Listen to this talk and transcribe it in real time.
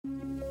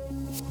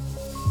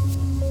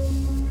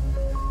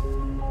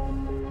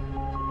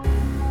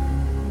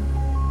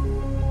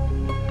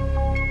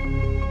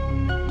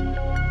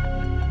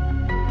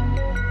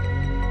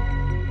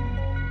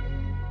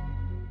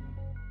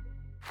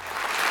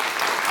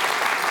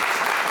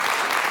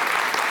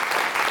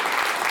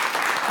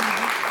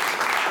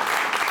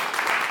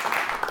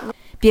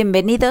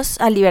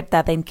Bienvenidos a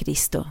Libertad en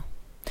Cristo.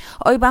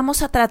 Hoy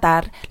vamos a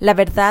tratar la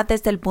verdad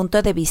desde el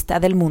punto de vista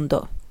del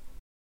mundo.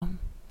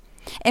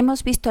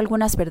 Hemos visto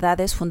algunas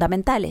verdades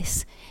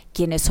fundamentales,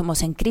 quiénes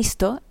somos en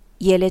Cristo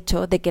y el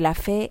hecho de que la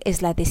fe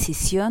es la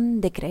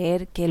decisión de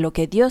creer que lo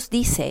que Dios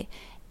dice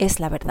es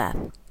la verdad.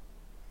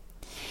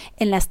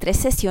 En las 3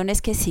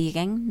 sesiones que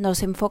siguen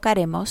nos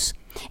enfocaremos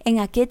en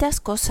aquellas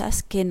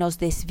cosas que nos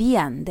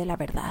desvían de la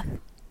verdad.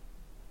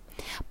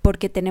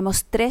 Porque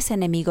tenemos 3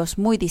 enemigos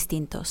muy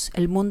distintos,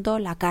 el mundo,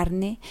 la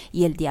carne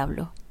y el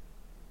diablo.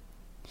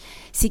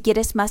 Si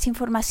quieres más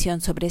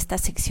información sobre esta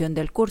sección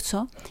del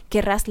curso,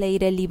 querrás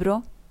leer el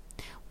libro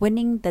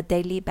Winning the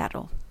Daily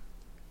Battle.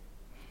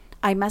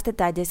 Hay más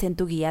detalles en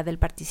tu guía del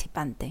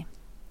participante.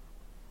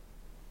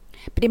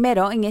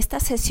 Primero, en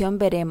esta sesión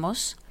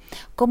veremos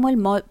cómo el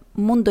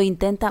mundo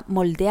intenta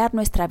moldear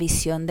nuestra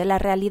visión de la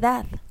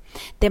realidad,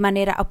 de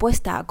manera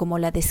opuesta a como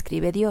la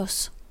describe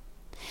Dios.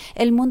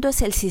 El mundo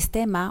es el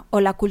sistema o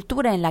la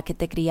cultura en la que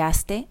te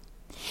criaste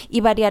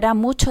y variará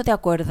mucho de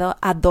acuerdo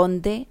a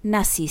dónde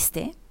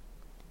naciste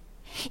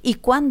y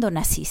cuándo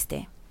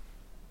naciste.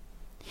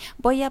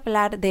 Voy a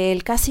hablar de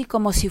él casi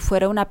como si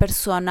fuera una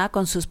persona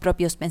con sus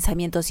propios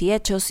pensamientos y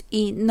hechos,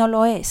 y no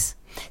lo es.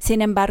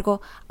 Sin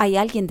embargo, hay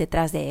alguien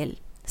detrás de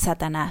él,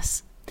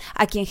 Satanás,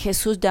 a quien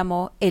Jesús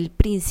llamó el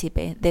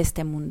príncipe de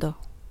este mundo.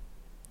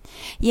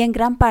 Y en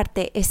gran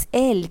parte es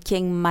él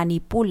quien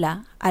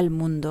manipula al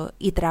mundo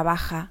y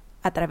trabaja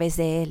a través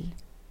de él.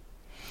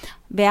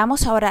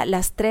 Veamos ahora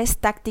las 3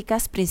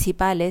 tácticas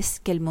principales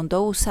que el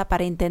mundo usa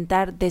para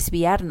intentar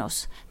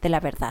desviarnos de la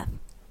verdad.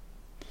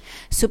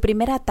 Su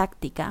primera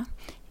táctica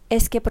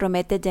es que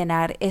promete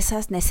llenar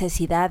esas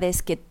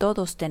necesidades que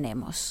todos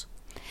tenemos.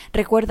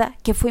 Recuerda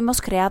que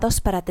fuimos creados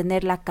para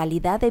tener la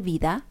calidad de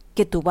vida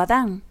que tuvo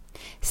Adán.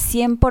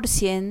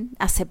 100%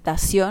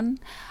 aceptación,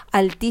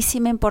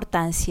 altísima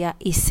importancia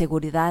y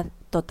seguridad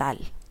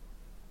total.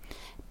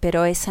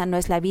 Pero esa no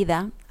es la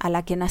vida a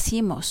la que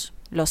nacimos,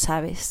 lo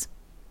sabes.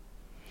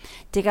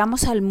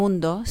 Llegamos al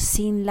mundo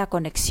sin la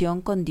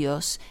conexión con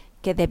Dios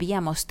que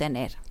debíamos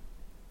tener.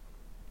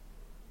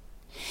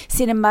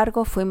 Sin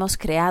embargo, fuimos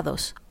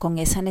creados con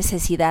esa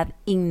necesidad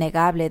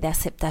innegable de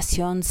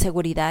aceptación,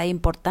 seguridad e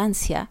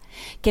importancia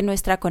que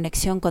nuestra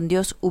conexión con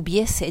Dios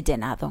hubiese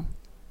llenado.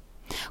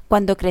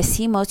 Cuando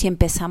crecimos y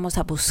empezamos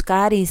a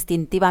buscar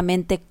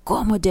instintivamente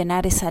cómo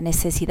llenar esa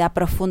necesidad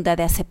profunda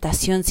de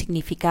aceptación,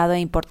 significado e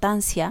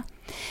importancia,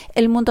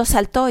 el mundo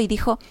saltó y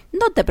dijo: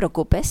 no te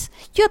preocupes,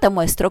 yo te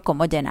muestro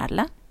cómo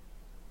llenarla.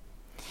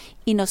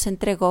 Y nos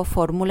entregó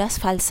fórmulas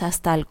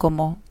falsas tal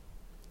como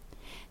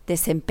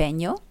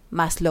desempeño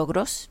más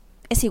logros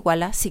es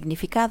igual a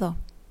significado,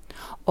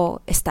 o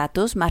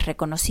estatus más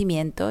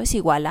reconocimiento es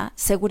igual a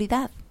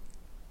seguridad,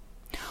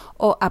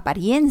 o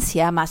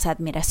apariencia más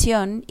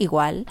admiración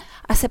igual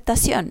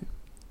aceptación.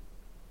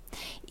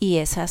 Y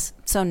esas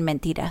son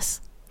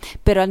mentiras.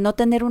 Pero al no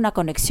tener una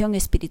conexión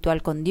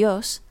espiritual con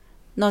Dios,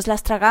 nos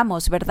las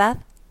tragamos, ¿verdad?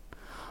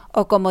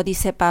 O como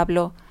dice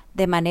Pablo,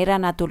 de manera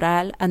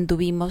natural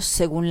anduvimos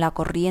según la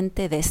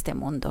corriente de este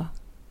mundo.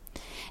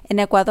 En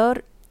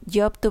Ecuador,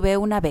 yo obtuve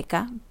una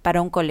beca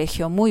para un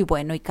colegio muy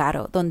bueno y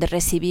caro, donde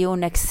recibí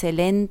una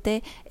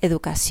excelente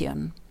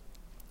educación,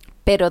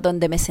 pero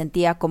donde me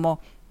sentía como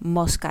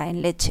mosca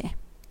en leche.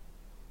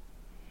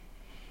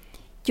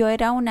 Yo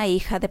era una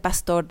hija de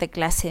pastor de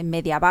clase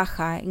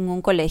media-baja en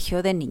un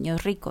colegio de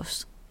niños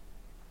ricos.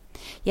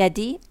 Y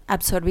allí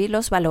absorbí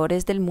los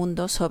valores del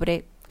mundo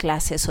sobre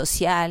clase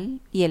social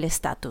y el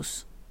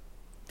estatus.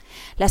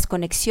 Las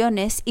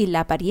conexiones y la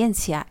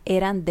apariencia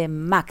eran de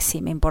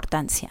máxima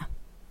importancia.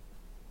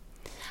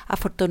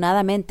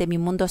 Afortunadamente, mi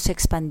mundo se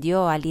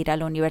expandió al ir a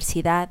la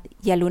universidad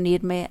y al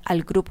unirme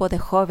al grupo de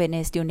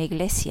jóvenes de una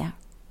iglesia.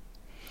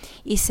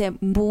 Hice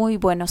muy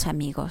buenos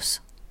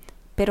amigos,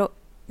 pero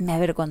me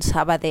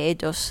avergonzaba de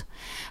ellos,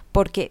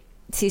 porque,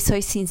 si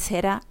soy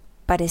sincera,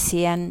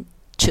 parecían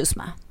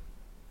chusma.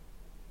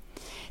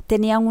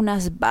 Tenían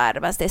unas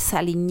barbas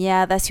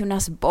desaliñadas y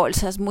unas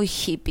bolsas muy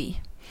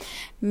hippie.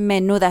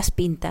 Menudas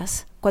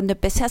pintas. Cuando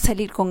empecé a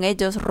salir con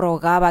ellos,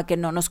 rogaba que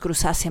no nos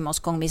cruzásemos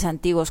con mis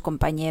antiguos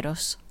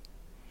compañeros.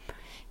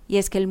 Y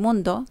es que el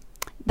mundo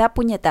da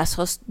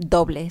puñetazos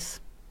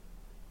dobles.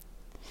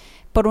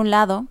 Por un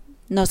lado,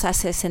 nos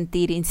hace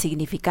sentir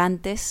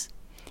insignificantes,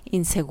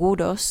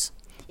 inseguros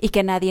y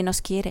que nadie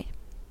nos quiere.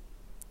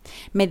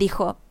 Me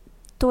dijo: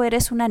 tú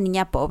eres una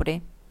niña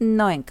pobre,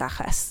 no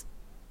encajas.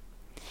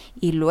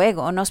 Y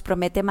luego nos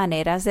promete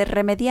maneras de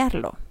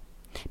remediarlo,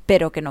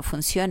 pero que no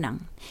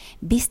funcionan.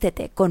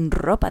 Vístete con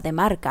ropa de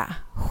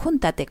marca,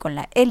 júntate con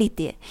la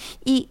élite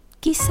y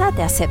quizá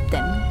te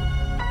acepten.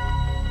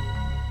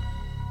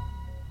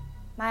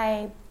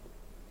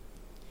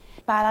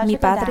 Mi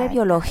padre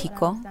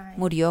biológico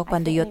murió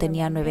cuando yo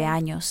tenía 9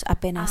 años.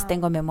 Apenas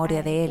tengo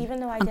memoria de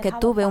él. Aunque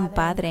tuve un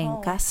padre en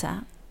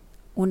casa,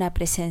 una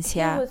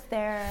presencia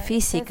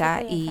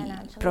física y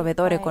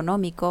proveedor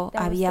económico,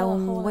 había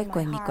un hueco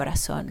en mi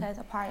corazón.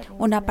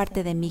 Una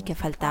parte de mí que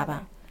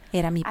faltaba.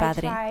 Era mi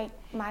padre.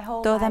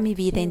 Toda mi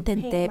vida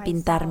intenté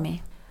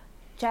pintarme.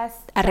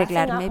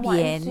 arreglarme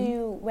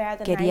bien,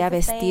 quería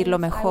vestir lo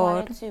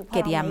mejor,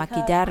 quería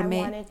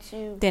maquillarme,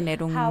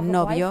 tener un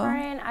novio,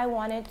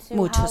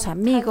 muchos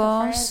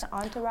amigos,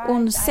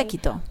 un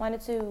séquito.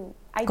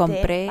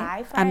 Compré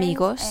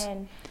amigos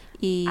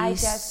y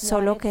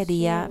solo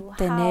quería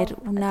tener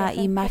una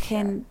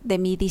imagen de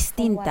mí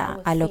distinta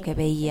a lo que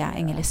veía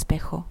en el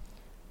espejo.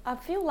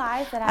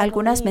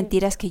 Algunas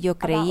mentiras que yo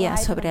creía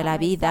sobre la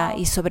vida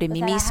y sobre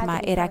mí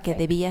misma era que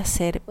debía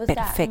ser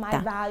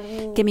perfecta,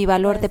 que mi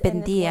valor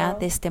dependía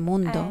de este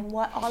mundo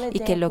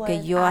y que lo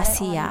que yo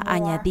hacía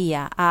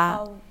añadía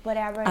a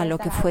lo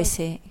que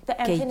fuese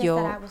que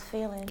yo,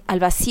 al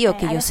vacío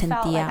que yo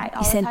sentía,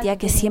 y sentía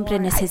que siempre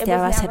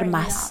necesitaba hacer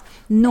más,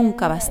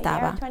 nunca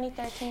bastaba.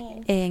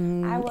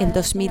 En el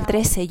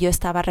 2013 yo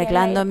estaba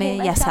arreglándome,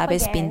 ya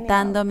sabes,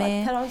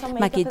 pintándome,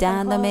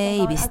 maquillándome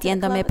y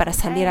vistiéndome para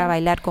salir a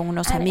bailar con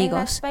unos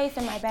amigos,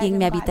 y en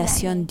mi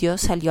habitación Dios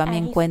salió a mi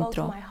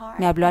encuentro,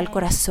 me habló al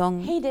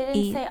corazón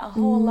y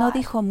no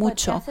dijo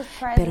mucho,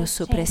 pero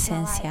su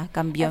presencia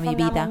cambió mi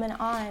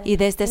vida, y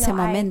desde ese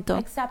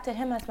momento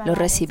lo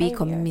recibí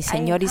como mi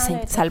Señor y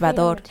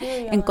Salvador.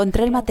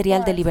 Encontré el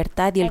material de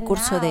Libertad y el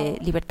curso de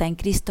Libertad en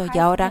Cristo, y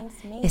ahora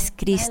es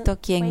Cristo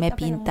quien me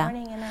pinta.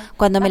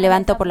 Cuando me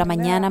levanto por la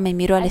mañana, me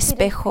miro al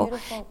espejo,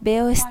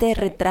 veo este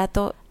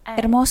retrato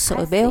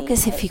hermoso, veo que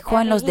se fijó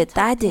en los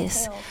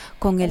detalles,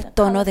 con el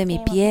tono de mi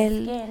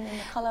piel,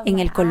 en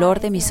el color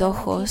de mis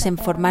ojos, en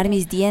formar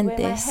mis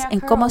dientes,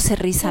 en cómo se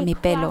riza mi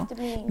pelo.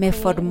 Me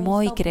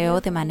formó y creó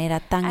de manera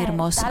tan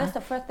hermosa,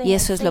 y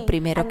eso es lo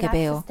primero que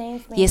veo,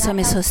 y eso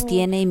me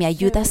sostiene y me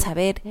ayuda a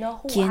saber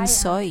quién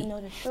soy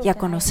y a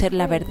conocer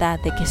la verdad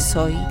de que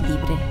soy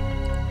libre.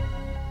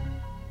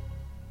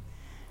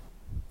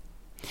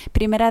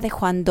 Primera de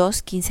Juan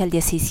 2, 15 al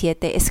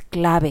 17 es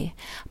clave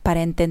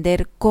para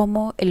entender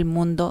cómo el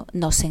mundo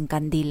nos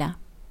encandila.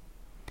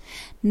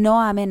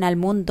 No amen al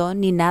mundo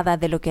ni nada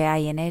de lo que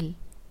hay en él.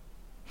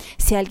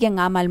 Si alguien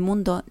ama al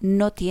mundo,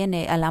 no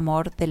tiene el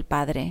amor del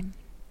Padre.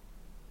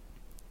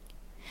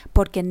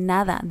 Porque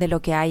nada de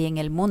lo que hay en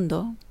el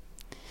mundo,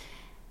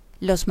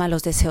 los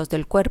malos deseos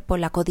del cuerpo,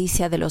 la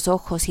codicia de los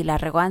ojos y la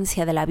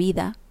arrogancia de la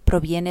vida,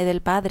 proviene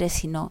del Padre,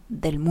 sino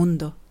del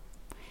mundo.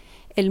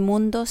 El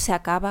mundo se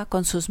acaba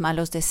con sus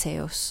malos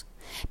deseos,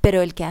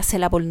 pero el que hace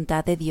la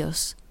voluntad de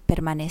Dios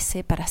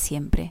permanece para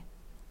siempre.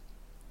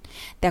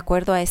 De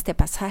acuerdo a este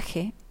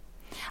pasaje,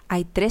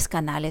 hay 3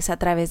 canales a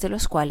través de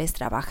los cuales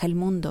trabaja el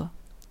mundo: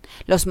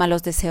 los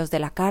malos deseos de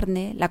la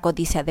carne, la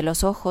codicia de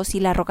los ojos y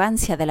la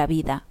arrogancia de la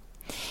vida.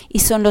 Y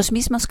son los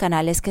mismos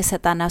canales que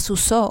Satanás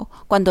usó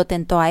cuando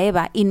tentó a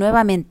Eva y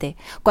nuevamente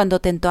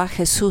cuando tentó a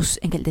Jesús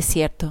en el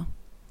desierto.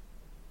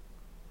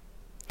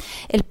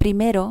 El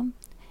primero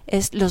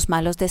es los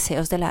malos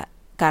deseos de la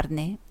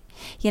carne,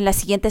 y en la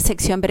siguiente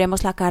sección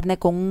veremos la carne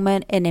como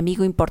un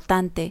enemigo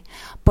importante.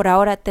 Por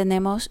ahora ten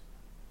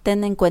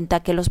en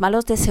cuenta que los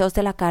malos deseos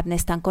de la carne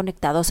están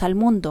conectados al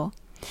mundo.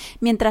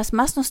 Mientras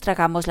más nos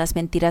tragamos las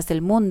mentiras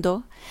del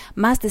mundo,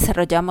 más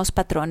desarrollamos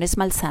patrones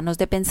malsanos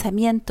de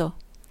pensamiento,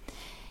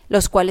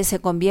 los cuales se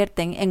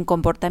convierten en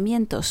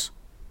comportamientos.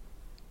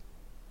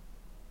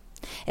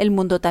 El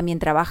mundo también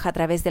trabaja a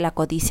través de la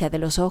codicia de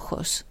los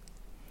ojos.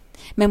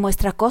 Me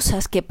muestra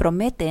cosas que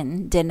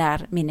prometen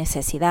llenar mi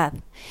necesidad,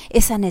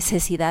 esa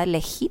necesidad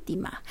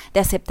legítima de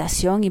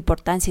aceptación,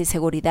 importancia y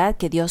seguridad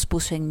que Dios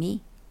puso en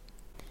mí.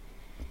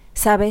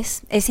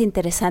 Sabes, es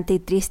interesante y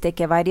triste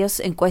que varias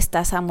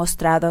encuestas han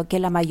mostrado que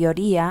la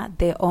mayoría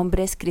de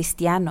hombres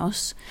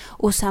cristianos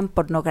usan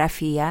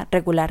pornografía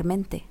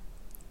regularmente,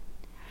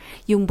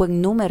 y un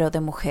buen número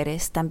de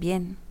mujeres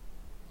también.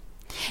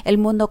 El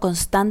mundo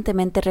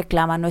constantemente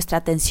reclama nuestra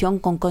atención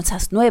con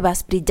cosas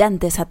nuevas,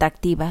 brillantes,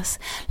 atractivas.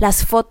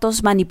 Las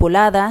fotos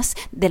manipuladas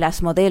de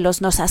las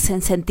modelos nos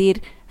hacen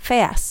sentir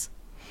feas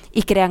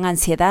y crean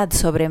ansiedad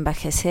sobre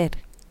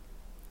envejecer.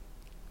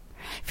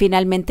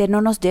 Finalmente no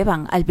nos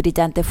llevan al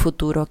brillante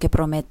futuro que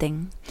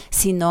prometen,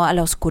 sino a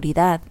la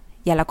oscuridad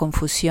y a la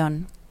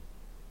confusión.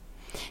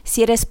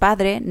 Si eres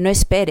padre, no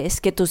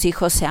esperes que tus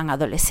hijos sean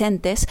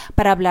adolescentes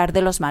para hablar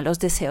de los malos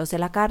deseos de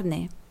la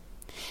carne.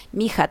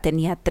 Mi hija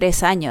tenía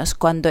 3 años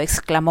cuando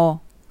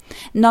exclamó: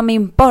 «No me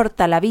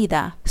importa la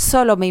vida,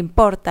 solo me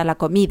importa la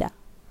comida».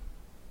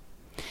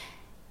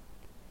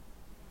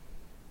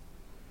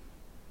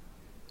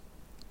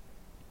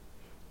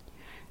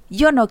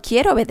 Yo no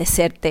quiero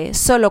obedecerte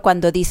solo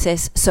cuando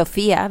dices: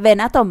 «Sofía, ven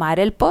a tomar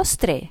el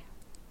postre».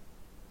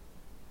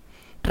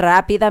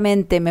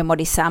 Rápidamente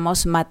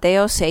memorizamos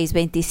Mateo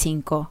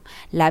 6:25.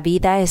 La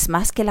vida es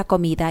más que la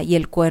comida y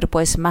el cuerpo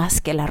es más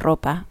que la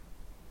ropa.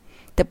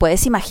 Te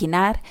puedes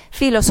imaginar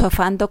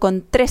filosofando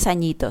con 3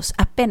 añitos,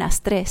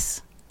 apenas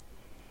 3.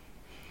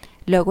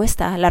 Luego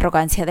está la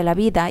arrogancia de la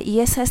vida,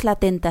 y esa es la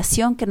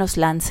tentación que nos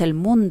lanza el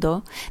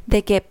mundo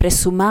de que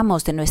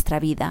presumamos de nuestra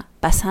vida,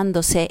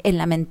 basándose en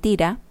la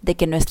mentira de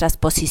que nuestras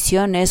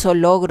posiciones o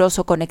logros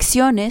o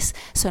conexiones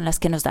son las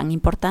que nos dan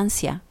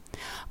importancia.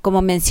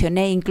 Como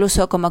mencioné,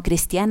 incluso como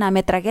cristiana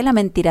me tragué la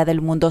mentira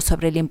del mundo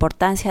sobre la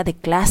importancia de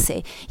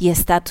clase y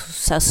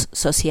estatus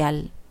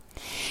social.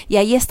 Y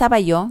ahí estaba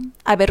yo,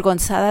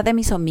 avergonzada de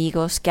mis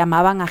amigos que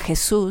amaban a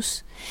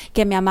Jesús,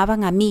 que me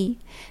amaban a mí,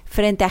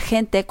 frente a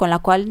gente con la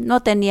cual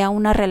no tenía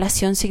una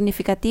relación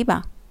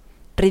significativa.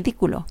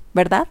 Ridículo,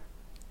 ¿verdad?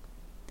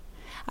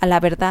 A la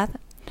verdad,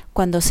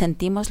 cuando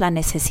sentimos la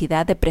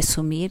necesidad de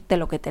presumir de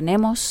lo que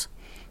tenemos,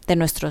 de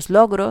nuestros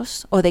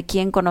logros o de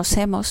quién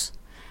conocemos,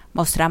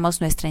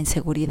 mostramos nuestra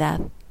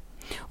inseguridad.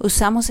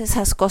 Usamos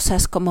esas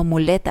cosas como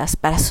muletas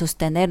para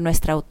sostener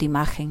nuestra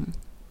autoimagen.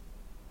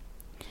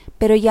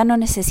 Pero ya no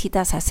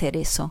necesitas hacer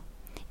eso,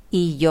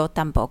 y yo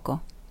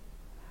tampoco.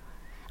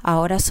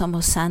 Ahora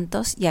somos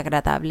santos y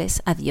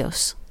agradables a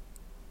Dios.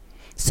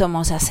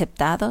 Somos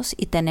aceptados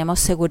y tenemos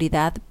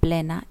seguridad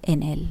plena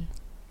en Él.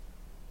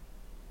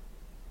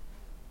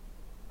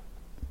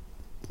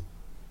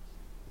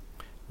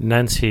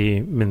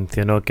 Nancy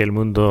mencionó que el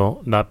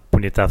mundo da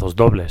puñetazos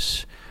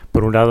dobles.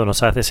 Por un lado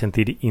nos hace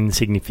sentir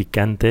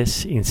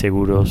insignificantes,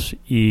 inseguros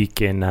y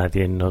que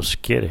nadie nos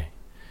quiere.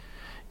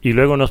 Y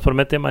luego nos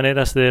promete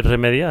maneras de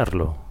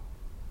remediarlo.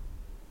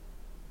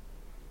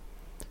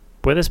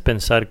 ¿Puedes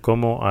pensar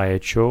cómo ha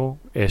hecho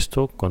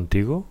esto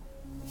contigo?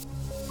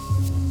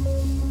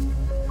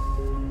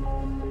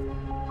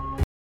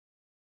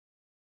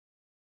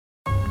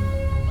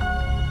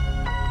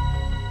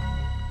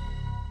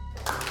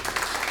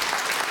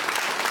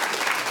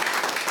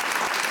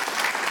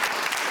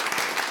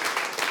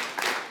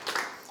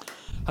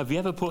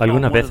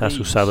 ¿Alguna vez has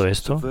usado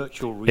esto?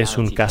 Es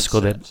un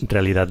casco de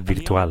realidad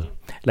virtual.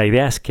 La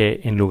idea es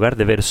que en lugar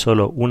de ver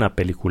solo una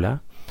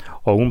película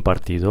o un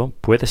partido,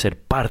 puedes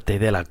ser parte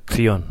de la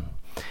acción.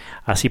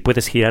 Así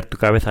puedes girar tu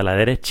cabeza a la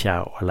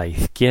derecha o a la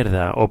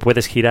izquierda, o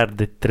puedes girar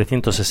de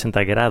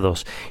 360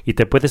 grados y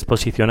te puedes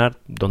posicionar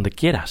donde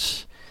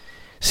quieras.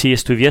 Si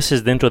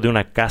estuvieses dentro de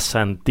una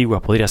casa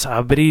antigua, podrías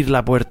abrir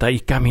la puerta y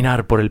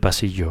caminar por el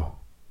pasillo.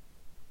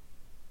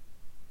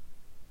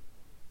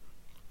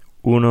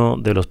 Uno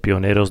de los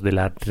pioneros de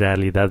la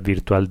realidad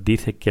virtual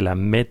dice que la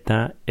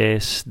meta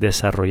es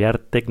desarrollar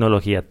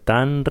tecnología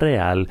tan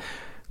real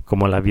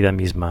como la vida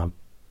misma,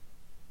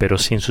 pero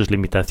sin sus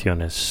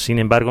limitaciones. Sin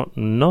embargo,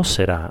 no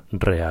será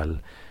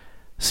real.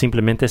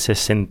 Simplemente se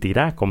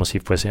sentirá como si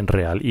fuese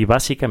real. Y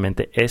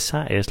básicamente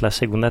esa es la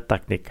segunda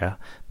táctica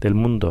del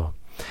mundo.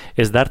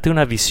 Es darte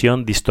una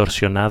visión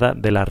distorsionada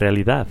de la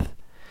realidad,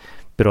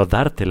 pero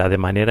dártela de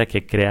manera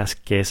que creas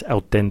que es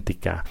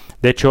auténtica.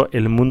 De hecho,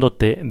 el mundo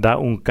te da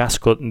un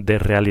casco de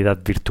realidad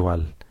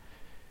virtual,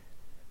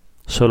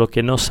 solo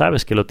que no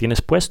sabes que lo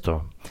tienes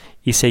puesto,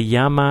 y se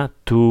llama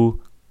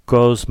tu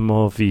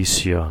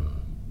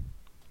cosmovisión.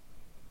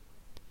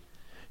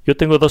 Yo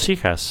tengo 2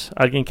 hijas.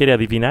 ¿Alguien quiere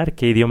adivinar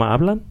qué idioma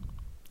hablan?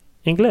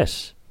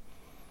 Inglés.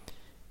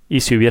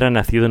 Y si hubieran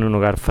nacido en un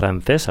hogar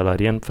francés,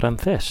 hablarían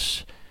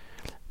francés.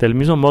 Del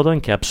mismo modo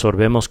en que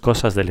absorbemos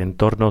cosas del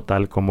entorno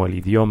tal como el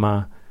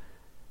idioma,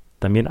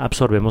 también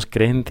absorbemos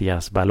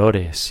creencias,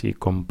 valores y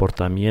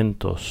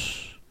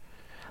comportamientos.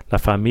 La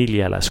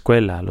familia, la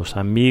escuela, los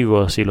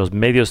amigos y los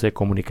medios de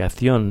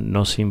comunicación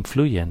nos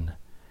influyen.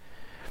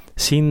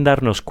 Sin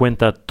darnos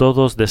cuenta,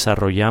 todos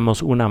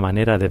desarrollamos una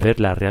manera de ver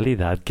la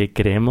realidad que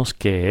creemos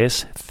que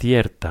es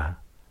cierta.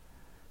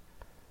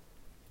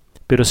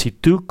 Pero si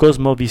tu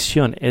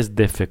cosmovisión es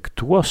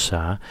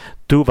defectuosa,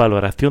 tu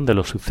valoración de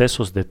los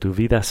sucesos de tu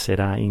vida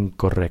será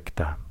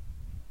incorrecta.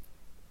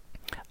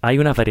 Hay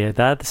una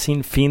variedad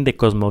sin fin de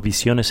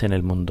cosmovisiones en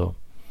el mundo.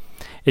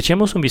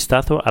 Echemos un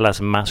vistazo a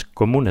las más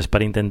comunes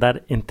para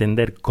intentar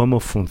entender cómo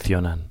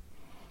funcionan.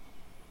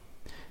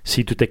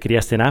 Si tú te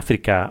criaste en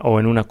África o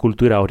en una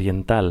cultura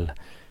oriental,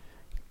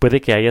 puede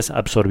que hayas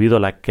absorbido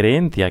la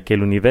creencia que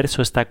el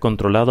universo está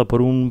controlado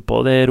por un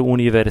poder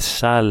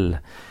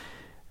universal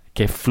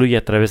que fluye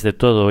a través de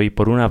todo y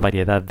por una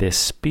variedad de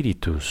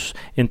espíritus.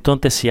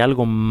 Entonces, si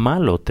algo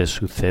malo te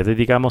sucede,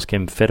 digamos que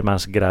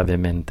enfermas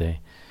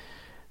gravemente,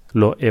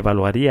 lo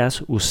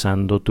evaluarías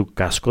usando tu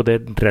casco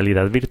de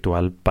realidad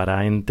virtual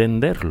para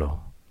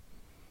entenderlo.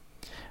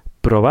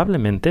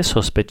 Probablemente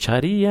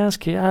sospecharías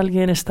que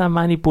alguien está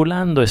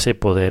manipulando ese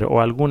poder o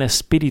algún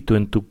espíritu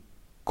en tu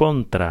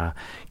contra,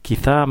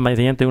 quizá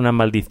mediante una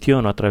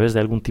maldición o a través de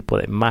algún tipo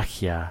de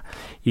magia.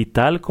 Y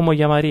tal como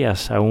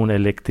llamarías a un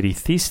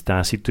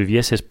electricista si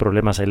tuvieses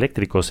problemas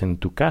eléctricos en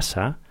tu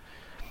casa,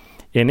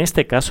 en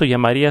este caso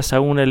llamarías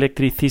a un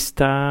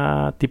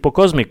electricista tipo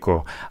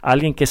cósmico,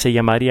 alguien que se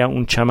llamaría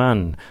un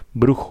chamán,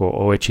 brujo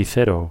o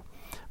hechicero,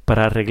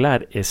 para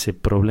arreglar ese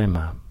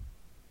problema.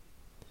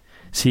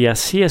 Si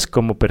así es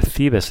como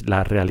percibes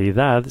la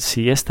realidad,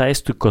 si esta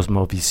es tu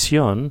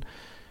cosmovisión,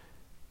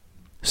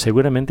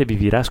 seguramente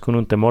vivirás con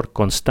un temor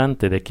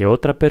constante de que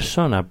otra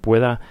persona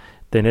pueda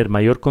tener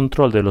mayor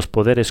control de los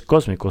poderes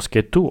cósmicos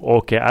que tú,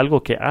 o que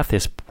algo que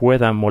haces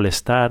pueda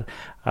molestar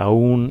a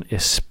un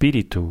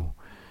espíritu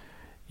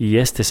y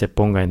éste se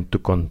ponga en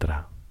tu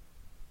contra.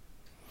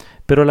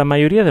 Pero la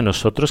mayoría de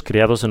nosotros,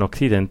 criados en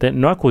Occidente,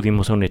 no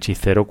acudimos a un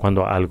hechicero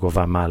cuando algo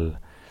va mal.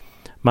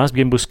 Más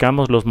bien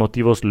buscamos los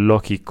motivos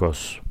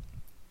lógicos.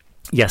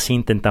 Y así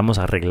intentamos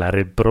arreglar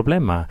el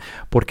problema,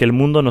 porque el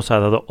mundo nos ha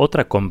dado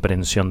otra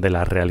comprensión de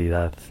la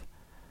realidad.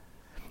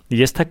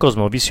 Y esta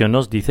cosmovisión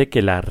nos dice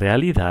que la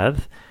realidad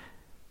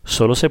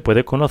solo se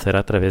puede conocer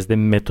a través de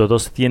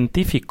métodos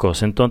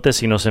científicos. Entonces,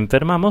 si nos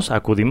enfermamos,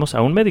 acudimos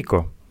a un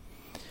médico,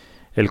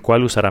 el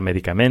cual usará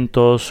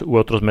medicamentos u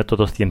otros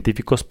métodos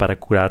científicos para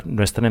curar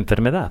nuestra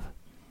enfermedad.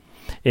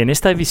 En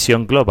esta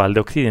visión global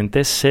de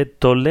Occidente se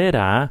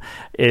tolera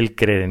el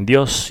creer en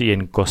Dios y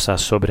en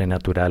cosas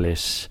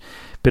sobrenaturales,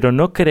 pero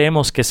no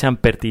creemos que sean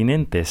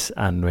pertinentes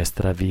a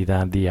nuestra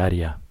vida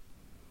diaria.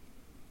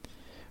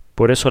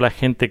 Por eso la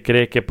gente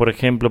cree que, por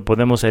ejemplo,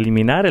 podemos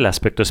eliminar el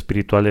aspecto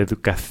espiritual de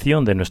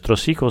educación de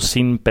nuestros hijos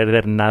sin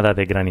perder nada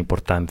de gran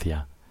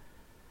importancia.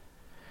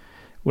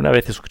 Una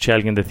vez escuché a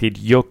alguien decir,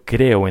 yo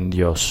creo en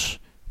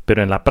Dios,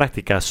 pero en la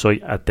práctica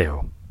soy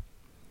ateo.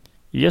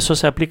 Y eso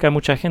se aplica a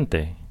mucha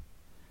gente.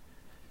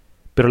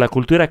 Pero la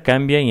cultura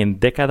cambia y en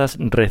décadas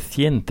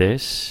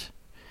recientes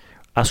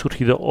ha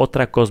surgido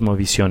otra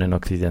cosmovisión en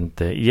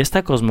Occidente. Y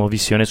esta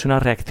cosmovisión es una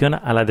reacción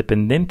a la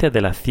dependencia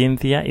de la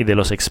ciencia y de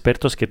los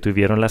expertos que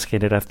tuvieron las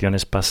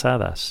generaciones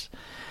pasadas.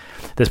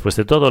 Después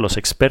de todo, los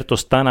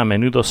expertos tan a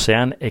menudo se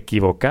han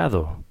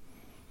equivocado.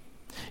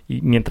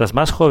 Y mientras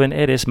más joven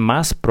eres,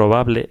 más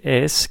probable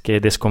es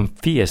que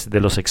desconfíes de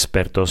los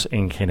expertos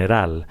en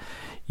general,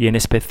 y en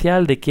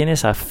especial de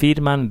quienes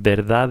afirman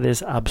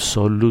verdades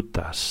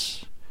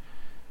absolutas.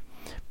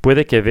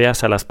 Puede que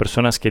veas a las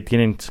personas que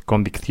tienen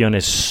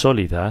convicciones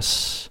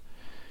sólidas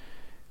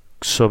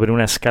sobre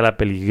una escala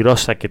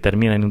peligrosa que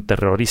termina en un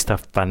terrorista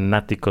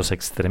fanáticos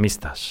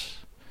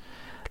extremistas.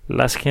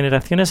 Las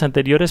generaciones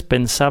anteriores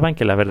pensaban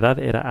que la verdad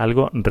era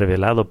algo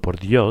revelado por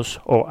Dios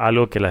o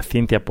algo que la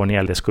ciencia ponía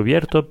al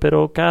descubierto,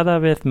 pero cada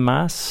vez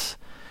más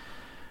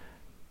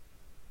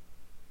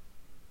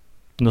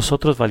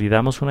nosotros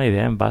validamos una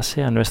idea en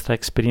base a nuestra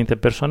experiencia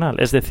personal.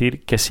 Es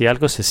decir, que si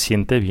algo se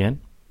siente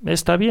bien,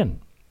 está bien.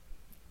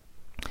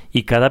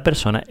 Y cada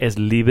persona es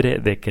libre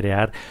de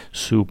crear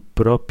su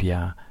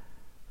propia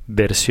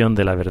versión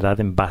de la verdad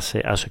en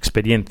base a su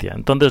experiencia.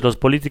 Entonces los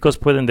políticos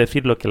pueden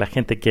decir lo que la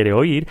gente quiere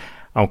oír,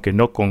 aunque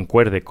no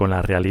concuerde con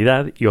la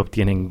realidad, y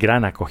obtienen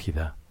gran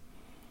acogida.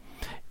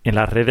 En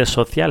las redes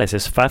sociales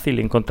es fácil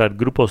encontrar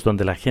grupos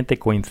donde la gente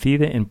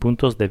coincide en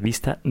puntos de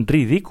vista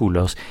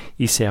ridículos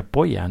y se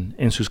apoyan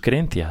en sus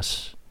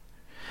creencias.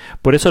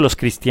 Por eso los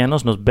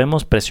cristianos nos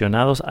vemos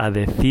presionados a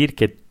decir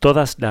que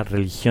todas las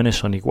religiones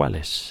son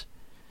iguales.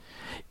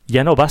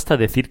 Ya no basta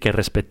decir que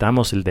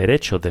respetamos el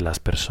derecho de las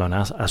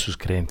personas a sus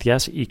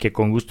creencias y que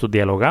con gusto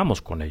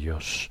dialogamos con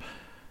ellos.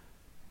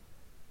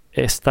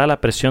 Está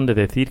la presión de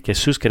decir que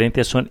sus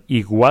creencias son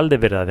igual de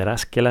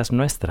verdaderas que las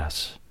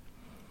nuestras.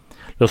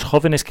 Los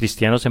jóvenes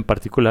cristianos en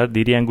particular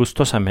dirían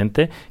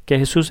gustosamente que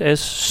Jesús es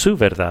su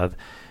verdad,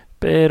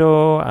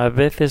 pero a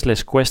veces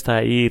les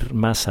cuesta ir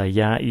más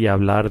allá y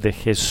hablar de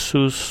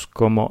Jesús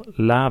como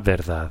la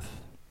verdad.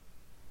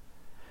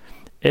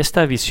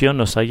 Esta visión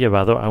nos ha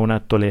llevado a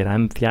una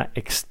tolerancia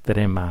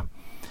extrema,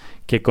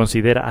 que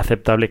considera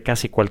aceptable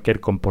casi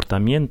cualquier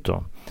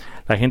comportamiento.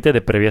 La gente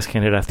de previas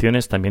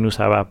generaciones también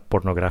usaba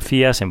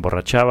pornografía, se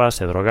emborrachaba,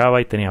 se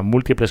drogaba y tenía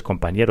múltiples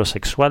compañeros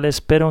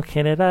sexuales, pero en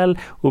general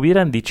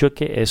hubieran dicho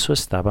que eso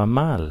estaba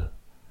mal.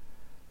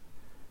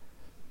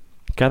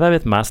 Cada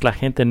vez más la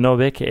gente no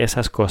ve que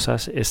esas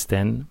cosas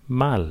estén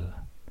mal,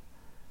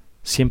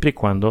 siempre y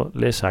cuando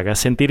les haga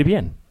sentir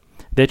bien.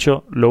 De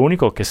hecho, lo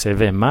único que se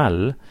ve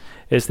mal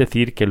es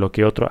decir que lo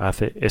que otro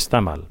hace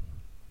está mal.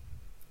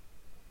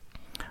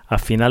 A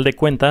final de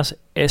cuentas,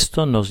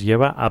 esto nos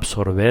lleva a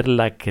absorber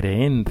la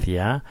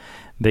creencia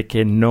de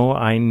que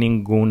no hay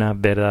ninguna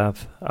verdad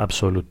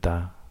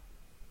absoluta.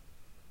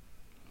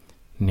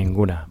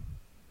 Ninguna.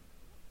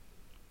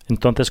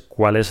 Entonces,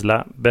 ¿cuál es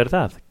la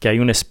verdad? ¿Que hay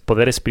un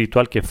poder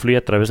espiritual que fluye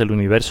a través del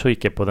universo y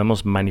que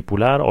podemos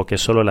manipular, o que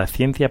solo la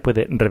ciencia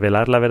puede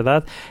revelar la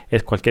verdad?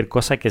 ¿Es cualquier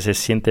cosa que se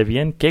siente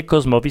bien? ¿Qué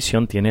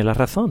cosmovisión tiene la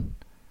razón?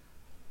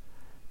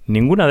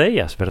 Ninguna de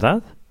ellas,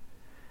 ¿verdad?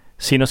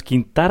 Si nos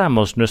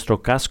quitáramos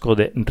nuestro casco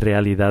de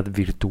realidad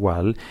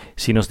virtual,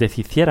 si nos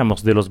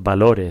deshiciéramos de los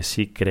valores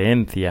y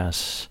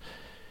creencias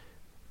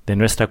de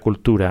nuestra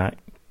cultura,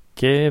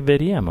 ¿qué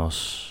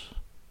veríamos?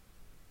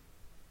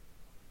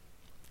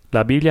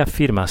 La Biblia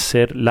afirma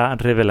ser la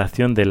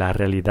revelación de la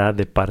realidad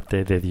de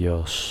parte de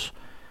Dios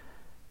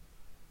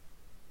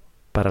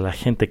para la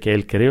gente que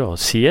Él creó.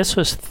 Si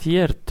eso es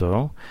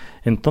cierto,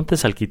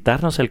 entonces al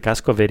quitarnos el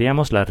casco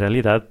veríamos la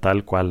realidad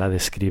tal cual la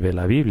describe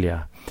la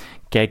Biblia,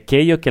 que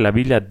aquello que la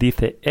Biblia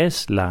dice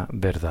es la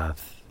verdad.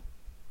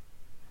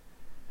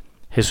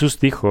 Jesús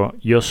dijo,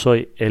 yo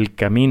soy el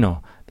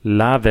camino,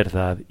 la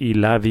verdad y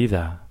la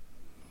vida.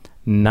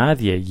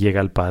 Nadie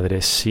llega al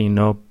Padre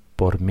sino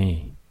por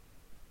mí.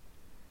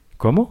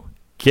 ¿Cómo?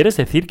 ¿Quieres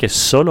decir que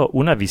solo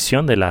una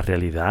visión de la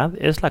realidad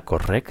es la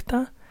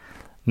correcta?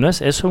 ¿No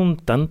es eso un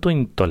tanto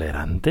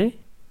intolerante?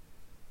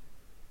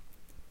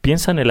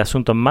 Piensa en el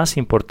asunto más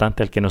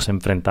importante al que nos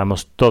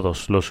enfrentamos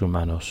todos los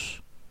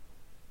humanos.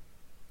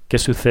 ¿Qué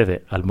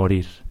sucede al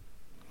morir?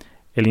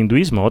 El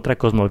hinduismo, otra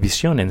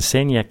cosmovisión,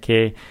 enseña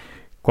que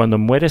cuando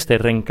mueres te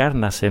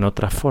reencarnas en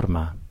otra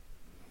forma.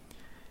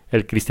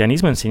 El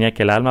cristianismo enseña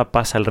que el alma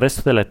pasa el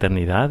resto de la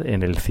eternidad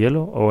en el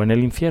cielo o en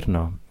el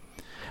infierno.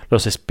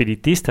 Los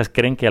espiritistas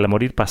creen que al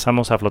morir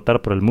pasamos a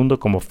flotar por el mundo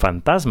como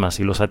fantasmas,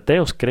 y los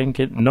ateos creen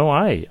que no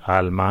hay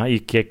alma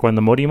y que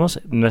cuando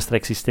morimos nuestra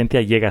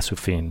existencia llega a su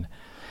fin.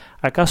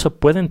 ¿Acaso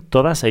pueden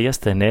todas ellas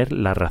tener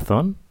la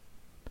razón?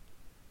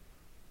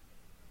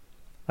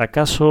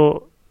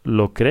 ¿Acaso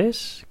lo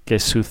crees que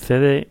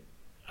sucede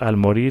al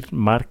morir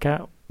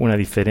marca una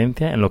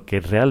diferencia en lo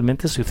que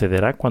realmente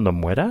sucederá cuando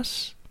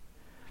mueras?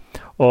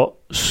 ¿O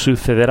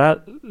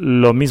sucederá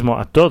lo mismo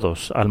a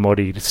todos al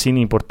morir, sin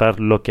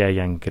importar lo que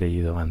hayan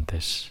creído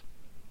antes?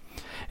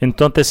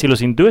 Entonces, si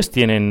los hindúes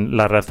tienen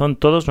la razón,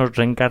 todos nos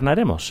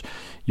reencarnaremos.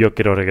 Yo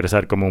quiero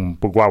regresar como un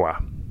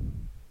guagua.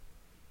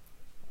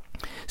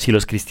 Si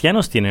los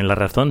cristianos tienen la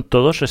razón,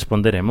 todos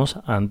responderemos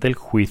ante el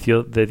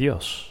juicio de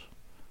Dios.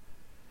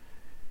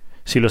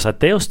 Si los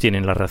ateos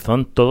tienen la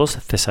razón, todos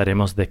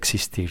cesaremos de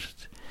existir.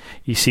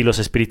 Y si los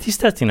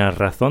espiritistas tienen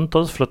razón,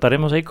 todos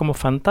flotaremos ahí como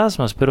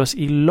fantasmas, pero es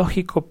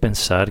ilógico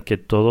pensar que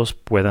todos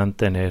puedan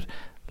tener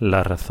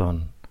la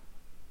razón.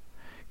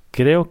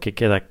 Creo que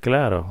queda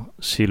claro,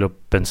 si lo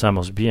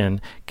pensamos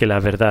bien, que la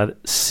verdad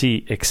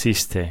sí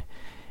existe,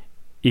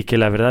 y que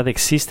la verdad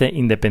existe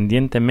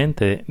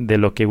independientemente de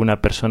lo que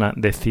una persona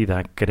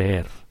decida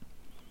creer.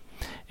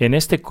 En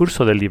este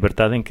curso de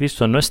Libertad en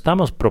Cristo no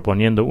estamos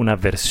proponiendo una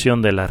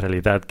versión de la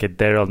realidad que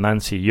Daryl,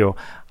 Nancy y yo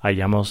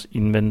hayamos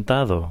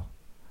inventado.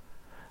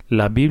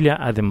 La Biblia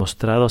ha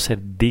demostrado ser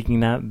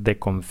digna de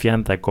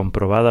confianza,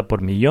 comprobada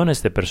por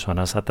millones de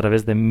personas a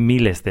través de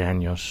miles de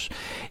años.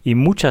 Y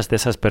muchas de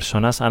esas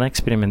personas han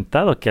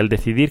experimentado que al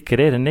decidir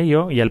creer en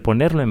ello y al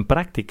ponerlo en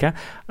práctica,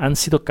 han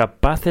sido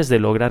capaces de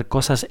lograr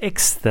cosas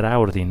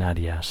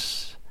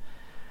extraordinarias.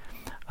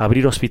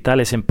 Abrir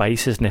hospitales en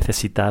países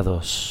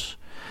necesitados,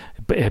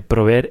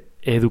 proveer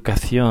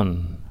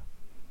educación,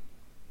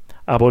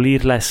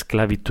 abolir la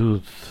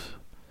esclavitud,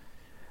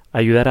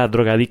 ayudar a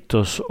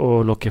drogadictos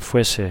o lo que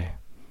fuese.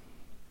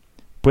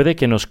 Puede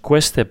que nos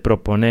cueste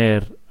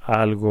proponer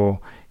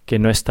algo que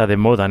no está de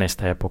moda en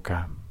esta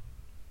época.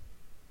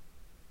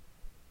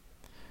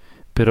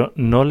 Pero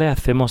no le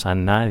hacemos a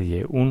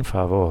nadie un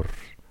favor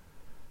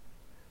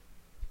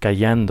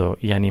callando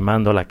y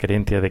animando la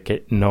creencia de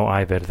que no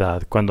hay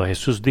verdad, cuando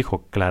Jesús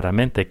dijo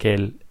claramente que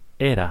Él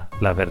era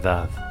la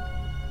verdad.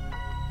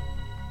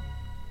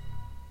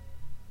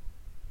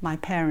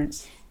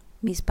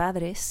 Mis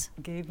padres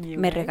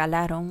me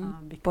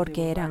regalaron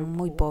porque eran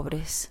muy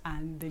pobres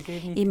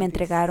y me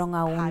entregaron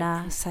a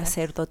una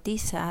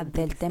sacerdotisa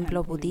del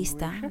templo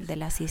budista de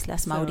las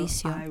Islas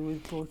Mauricio.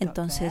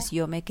 Entonces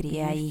yo me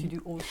crié ahí.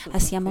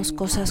 Hacíamos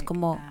cosas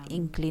como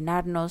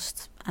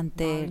inclinarnos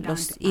ante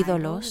los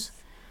ídolos.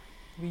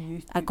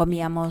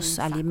 Comíamos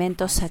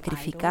alimentos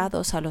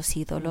sacrificados a los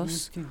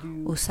ídolos.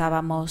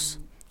 Usábamos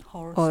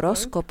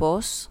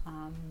horóscopos.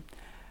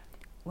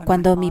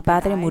 Cuando mi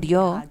padre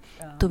murió,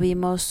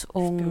 tuvimos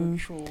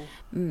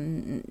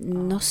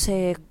no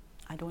sé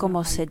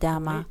cómo se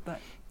llama,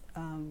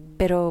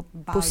 pero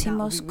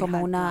pusimos como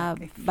una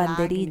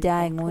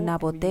banderilla en una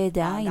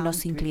botella y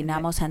nos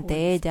inclinamos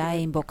ante ella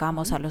e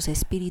invocamos a los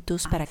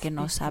espíritus para que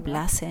nos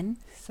hablasen.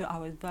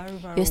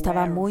 Yo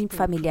estaba muy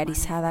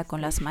familiarizada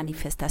con las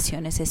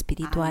manifestaciones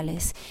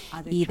espirituales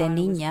y de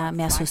niña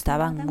me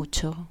asustaban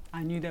mucho.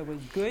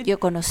 Yo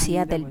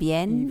conocía del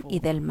bien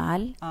y del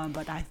mal,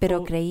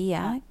 pero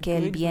creía que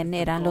el bien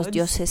eran los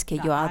dioses que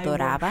yo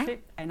adoraba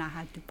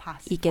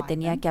y que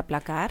tenía que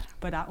aplacar,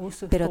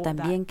 pero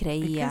también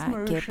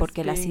creía que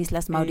porque las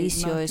Islas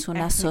Mauricio es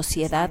una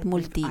sociedad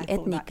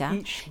multiétnica,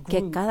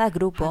 que cada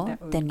grupo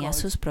tenía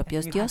sus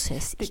propios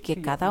dioses y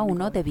que cada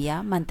uno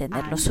debía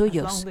mantener los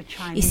suyos.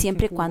 Y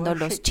siempre y cuando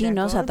los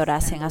chinos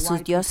adorasen a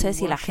sus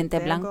dioses y la gente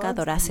blanca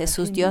adorase a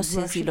sus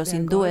dioses y los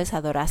hindúes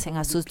adorasen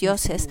a sus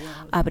dioses,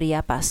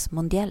 habría paz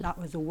mundial.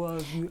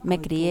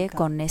 Me crié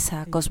con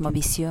esa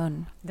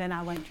cosmovisión.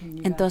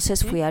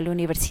 Entonces fui a la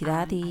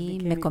universidad y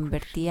me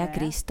convertí a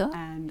Cristo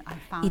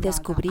y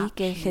descubrí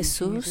que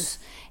Jesús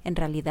en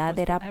realidad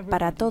era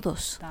para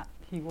todos,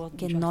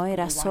 que no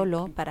era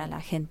solo para la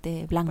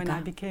gente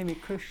blanca.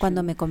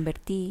 Cuando me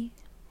convertí,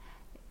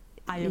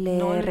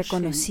 le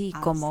reconocí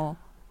como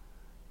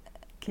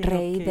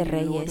Rey de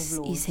Reyes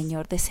y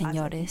Señor de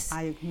Señores,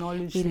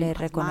 y le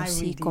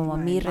reconocí como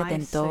mi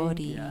Redentor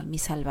y mi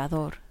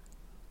Salvador.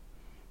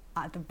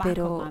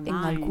 Pero en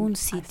algún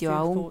sitio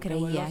aún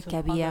creía que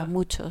había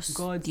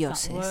muchos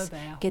dioses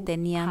que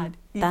tenían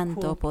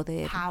tanto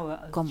poder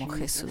como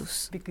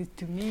Jesús,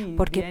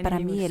 porque para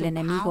mí el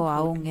enemigo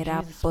aún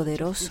era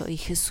poderoso y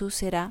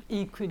Jesús era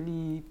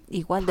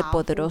igual de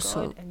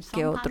poderoso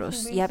que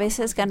otros, y a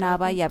veces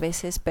ganaba y a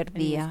veces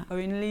perdía.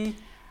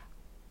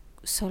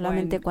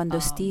 Solamente cuando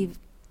Steve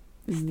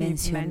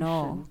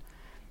mencionó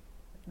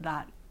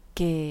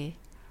que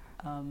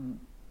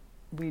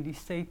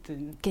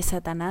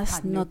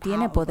Satanás no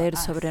tiene poder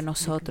sobre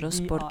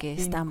nosotros porque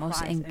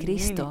estamos en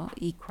Cristo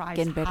y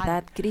que en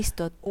verdad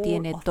Cristo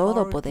tiene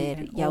todo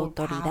poder y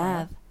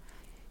autoridad.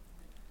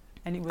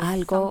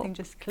 Algo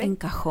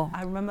encajó.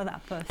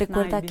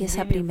 Recuerda que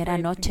esa primera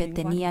noche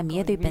tenía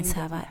miedo y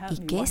pensaba, ¿y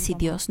qué si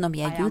Dios no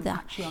me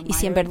ayuda? ¿Y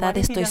si en verdad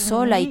estoy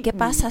sola? ¿Y qué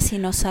pasa si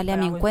no sale a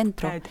mi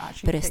encuentro?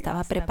 Pero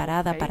estaba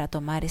preparada para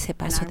tomar ese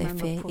paso de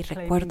fe y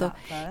recuerdo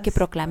que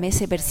proclamé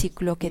ese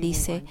versículo que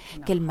dice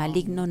que el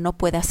maligno no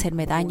puede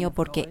hacerme daño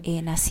porque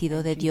he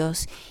nacido de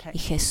Dios y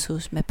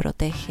Jesús me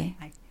protege.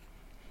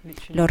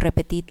 Lo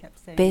repetí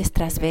vez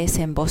tras vez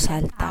en voz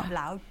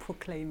alta,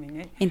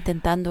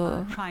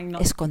 intentando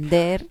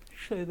esconder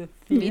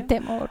mi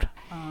temor,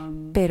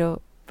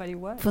 pero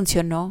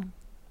funcionó.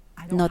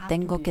 No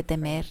tengo que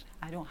temer,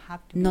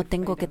 no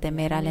tengo que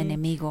temer al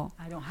enemigo,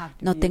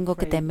 no tengo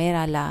que temer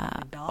a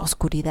la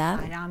oscuridad.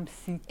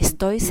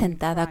 Estoy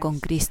sentada con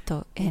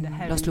Cristo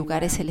en los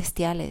lugares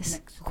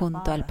celestiales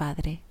junto al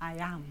Padre.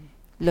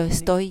 Lo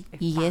estoy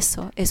y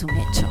eso es un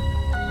hecho.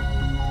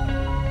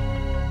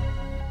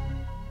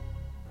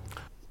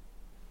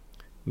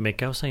 Me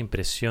causa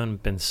impresión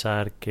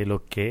pensar que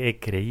lo que he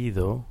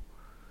creído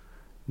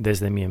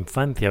desde mi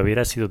infancia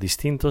hubiera sido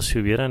distinto si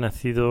hubiera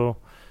nacido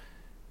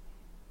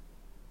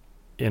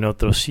en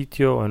otro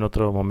sitio o en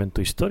otro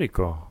momento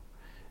histórico.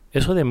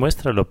 Eso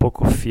demuestra lo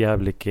poco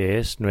fiable que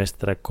es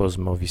nuestra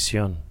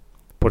cosmovisión,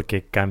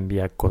 porque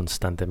cambia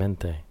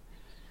constantemente.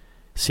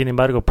 Sin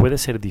embargo, puede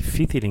ser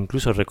difícil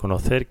incluso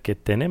reconocer que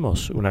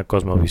tenemos una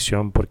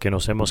cosmovisión porque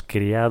nos hemos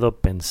criado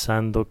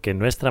pensando que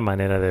nuestra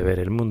manera de ver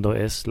el mundo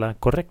es la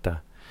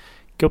correcta.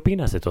 ¿Qué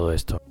opinas de todo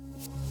esto?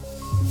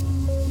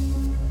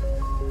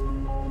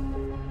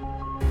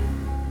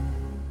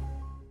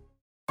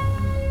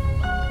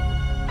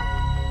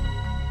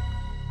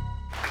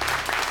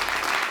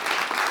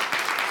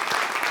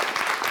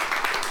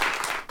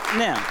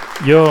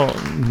 Yo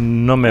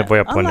no me voy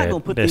a poner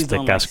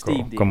este casco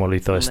como lo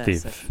hizo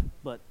Steve,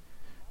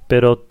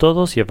 pero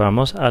todos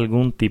llevamos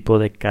algún tipo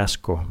de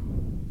casco.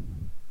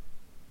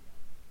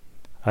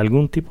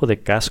 Algún tipo de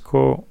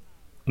casco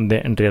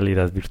de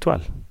realidad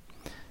virtual.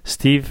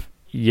 Steve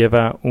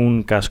lleva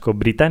un casco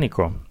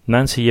británico,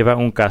 Nancy lleva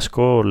un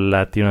casco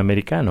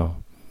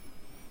latinoamericano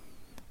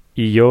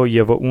y yo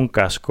llevo un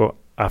casco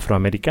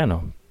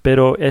afroamericano.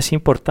 Pero es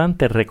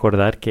importante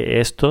recordar que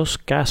estos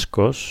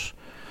cascos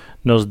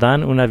nos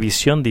dan una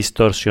visión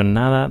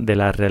distorsionada de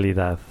la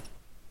realidad.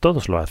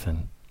 Todos lo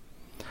hacen.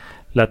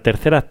 La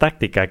tercera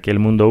táctica que el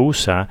mundo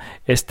usa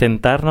es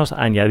tentarnos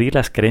a añadir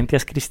las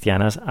creencias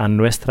cristianas a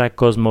nuestra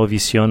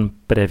cosmovisión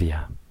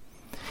previa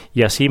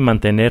y así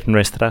mantener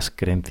nuestras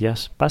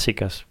creencias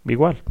básicas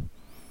igual.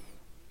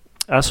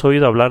 ¿Has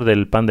oído hablar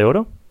del pan de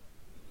oro?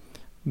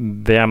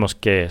 Veamos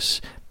qué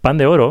es. Pan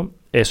de oro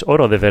es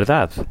oro de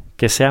verdad,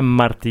 que se ha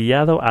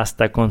martillado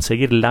hasta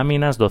conseguir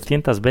láminas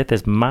 200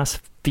 veces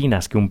más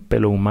finas que un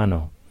pelo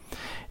humano.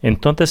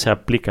 Entonces se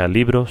aplica a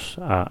libros,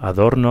 a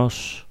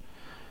adornos,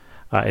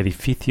 a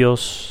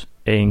edificios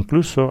e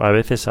incluso a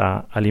veces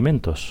a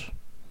alimentos.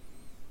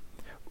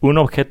 Un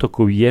objeto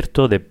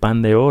cubierto de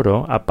pan de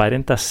oro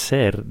aparenta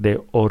ser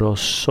de oro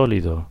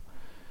sólido,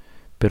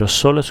 pero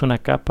solo es una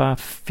capa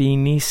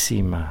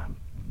finísima.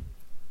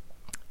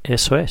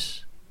 Eso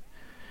es.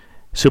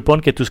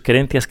 Supón que tus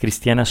creencias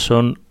cristianas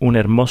son un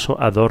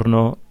hermoso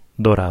adorno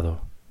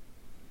dorado.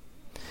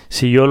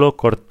 Si yo lo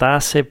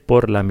cortase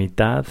por la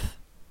mitad,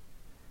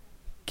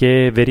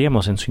 ¿qué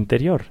veríamos en su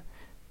interior?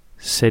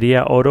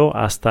 ¿Sería oro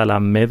hasta la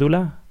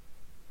médula?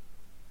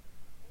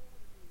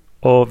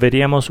 ¿O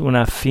veríamos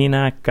una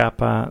fina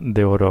capa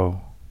de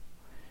oro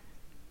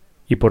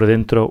y por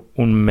dentro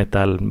un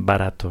metal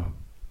barato?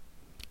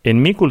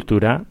 En mi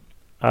cultura,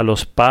 a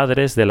los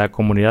padres de la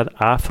comunidad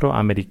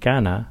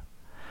afroamericana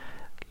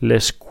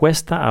les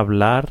cuesta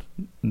hablar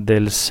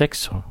del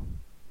sexo.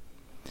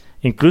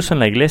 Incluso en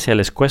la iglesia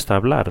les cuesta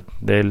hablar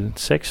del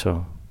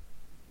sexo.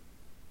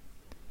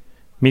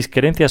 Mis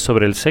creencias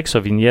sobre el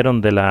sexo vinieron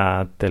de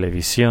la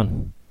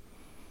televisión,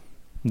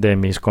 de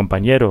mis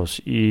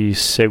compañeros y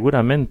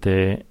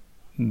seguramente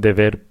de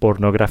ver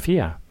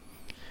pornografía.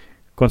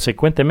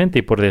 Consecuentemente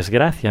y por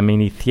desgracia me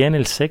inicié en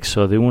el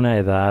sexo de una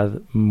edad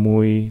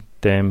muy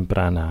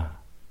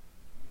temprana.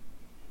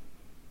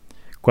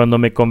 Cuando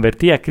me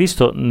convertí a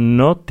Cristo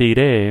no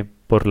tiré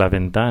por la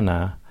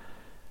ventana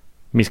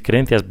mis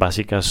creencias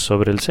básicas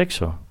sobre el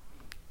sexo.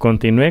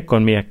 Continué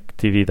con mi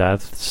actividad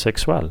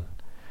sexual.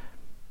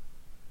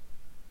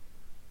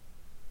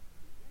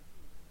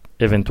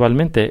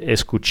 Eventualmente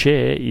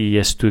escuché y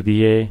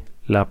estudié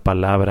la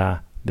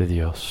palabra de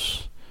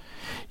Dios.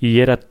 Y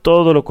era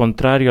todo lo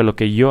contrario a lo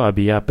que yo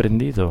había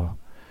aprendido.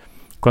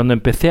 Cuando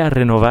empecé a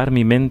renovar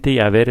mi mente y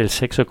a ver el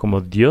sexo como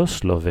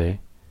Dios lo ve,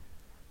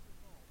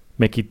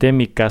 me quité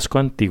mi casco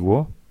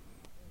antiguo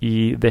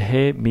y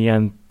dejé mi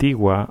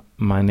antigua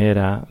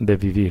manera de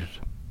vivir.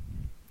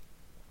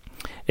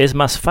 Es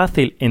más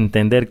fácil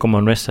entender cómo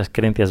nuestras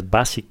creencias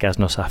básicas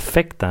nos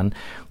afectan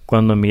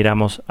cuando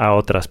miramos a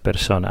otras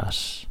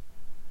personas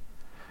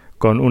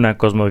con una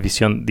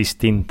cosmovisión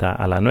distinta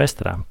a la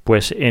nuestra.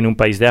 Pues en un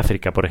país de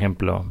África, por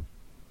ejemplo,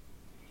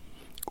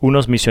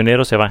 unos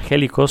misioneros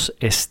evangélicos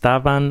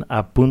estaban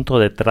a punto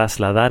de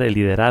trasladar el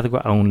liderazgo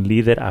a un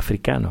líder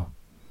africano.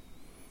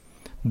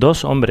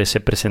 2 hombres se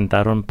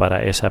presentaron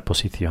para esa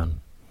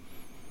posición.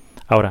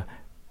 Ahora,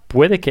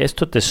 puede que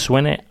esto te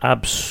suene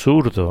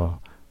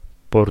absurdo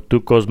por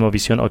tu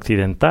cosmovisión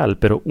occidental,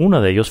 pero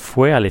uno de ellos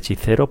fue al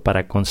hechicero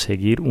para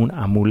conseguir un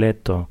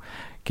amuleto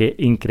que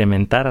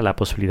incrementara la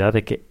posibilidad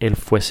de que él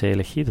fuese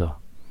elegido.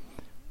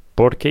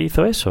 ¿Por qué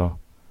hizo eso?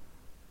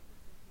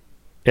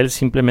 Él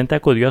simplemente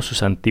acudió a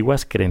sus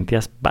antiguas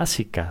creencias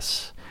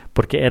básicas,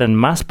 porque eran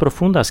más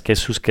profundas que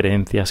sus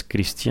creencias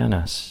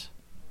cristianas.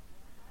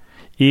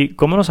 ¿Y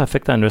cómo nos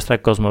afecta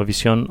nuestra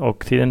cosmovisión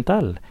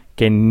occidental,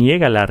 que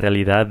niega la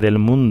realidad del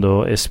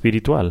mundo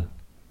espiritual?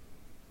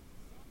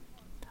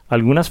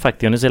 Algunas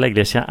facciones de la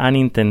Iglesia han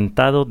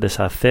intentado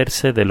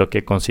deshacerse de lo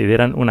que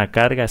consideran una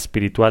carga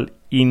espiritual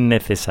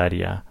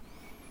innecesaria.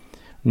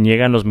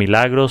 Niegan los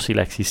milagros y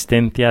la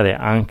existencia de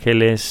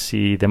ángeles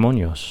y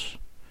demonios.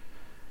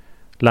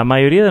 La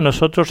mayoría de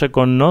nosotros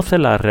reconoce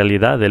la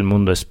realidad del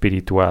mundo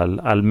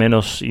espiritual, al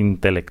menos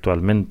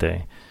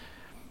intelectualmente.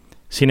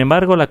 Sin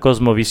embargo, la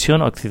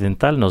cosmovisión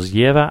occidental nos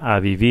lleva a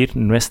vivir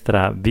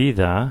nuestra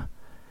vida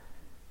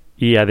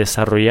y a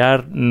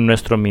desarrollar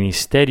nuestro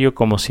ministerio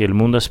como si el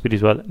mundo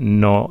espiritual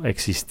no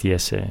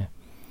existiese.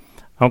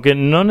 Aunque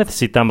no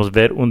necesitamos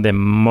ver un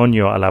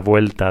demonio a la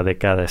vuelta de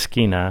cada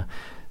esquina,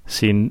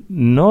 si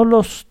no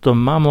los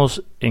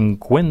tomamos en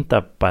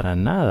cuenta para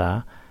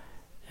nada,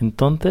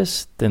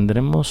 entonces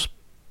tendremos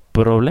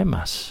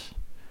problemas,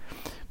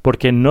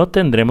 porque no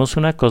tendremos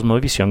una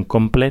cosmovisión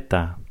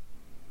completa.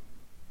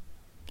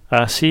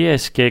 Así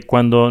es que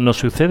cuando nos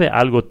sucede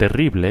algo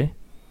terrible,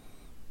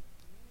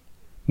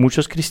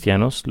 muchos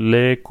cristianos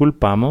le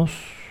culpamos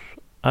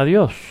a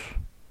Dios.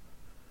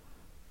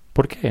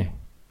 ¿Por qué?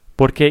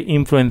 Porque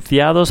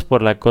influenciados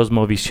por la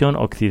cosmovisión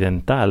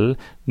occidental,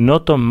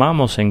 no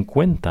tomamos en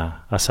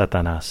cuenta a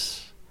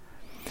Satanás,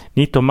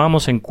 ni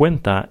tomamos en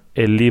cuenta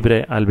el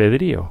libre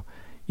albedrío.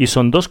 Y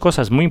son 2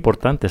 cosas muy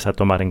importantes a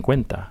tomar en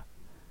cuenta.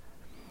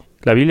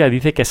 La Biblia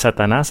dice que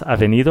Satanás ha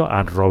venido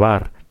a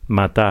robar,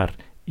 matar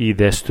y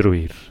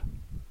destruir.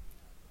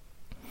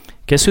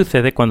 ¿Qué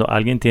sucede cuando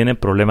alguien tiene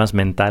problemas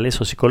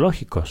mentales o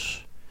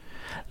psicológicos?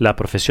 La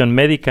profesión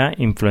médica,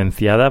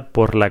 influenciada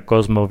por la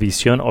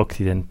cosmovisión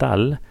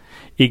occidental,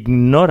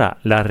 ignora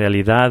la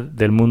realidad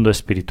del mundo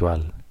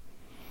espiritual.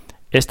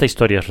 Esta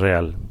historia es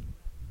real.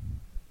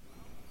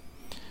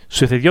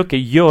 Sucedió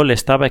que yo le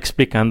estaba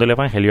explicando el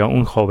Evangelio a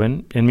un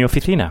joven en mi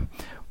oficina.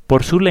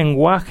 Por su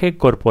lenguaje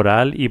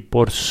corporal y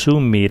por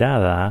su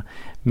mirada,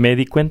 me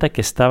di cuenta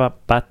que estaba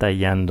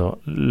batallando.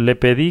 Le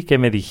pedí que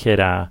me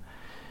dijera,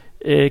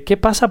 ¿qué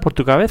pasa por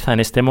tu cabeza en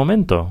este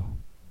momento?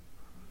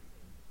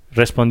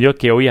 Respondió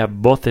que oía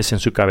voces en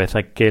su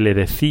cabeza que le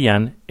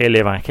decían, el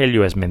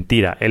Evangelio es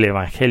mentira, el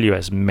Evangelio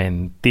es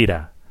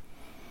mentira.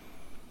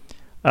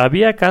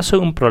 ¿Había acaso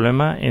un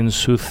problema en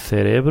su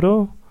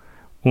cerebro?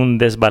 ¿Un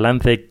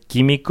desbalance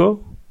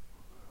químico?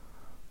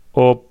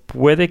 ¿O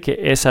puede que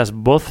esas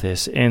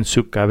voces en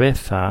su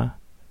cabeza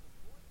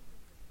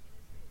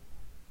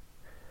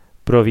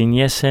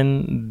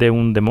proviniesen de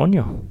un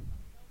demonio?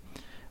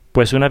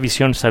 Pues una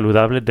visión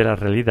saludable de la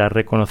realidad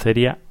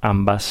reconocería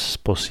ambas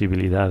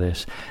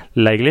posibilidades.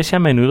 La Iglesia a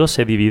menudo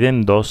se divide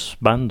en 2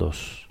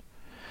 bandos.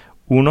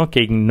 Uno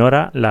que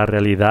ignora la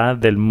realidad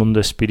del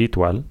mundo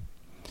espiritual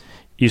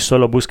y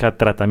solo busca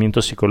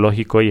tratamiento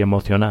psicológico y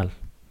emocional.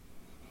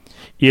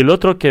 Y el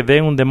otro que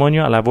ve un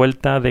demonio a la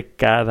vuelta de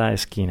cada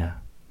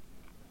esquina.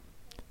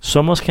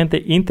 Somos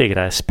gente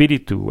íntegra,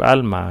 espíritu,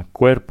 alma,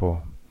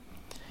 cuerpo.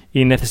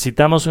 Y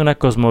necesitamos una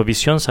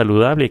cosmovisión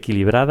saludable y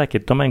equilibrada que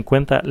toma en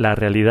cuenta la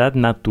realidad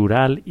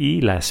natural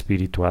y la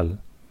espiritual.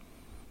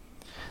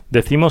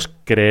 Decimos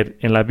creer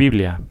en la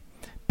Biblia,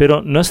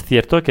 pero ¿no es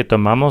cierto que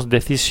tomamos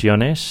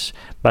decisiones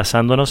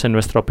basándonos en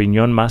nuestra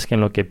opinión más que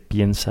en lo que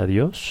piensa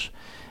Dios?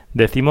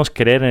 Decimos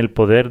creer en el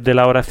poder de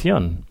la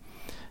oración,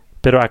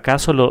 pero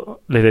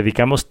 ¿acaso le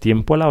dedicamos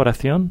tiempo a la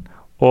oración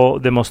o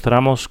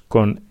demostramos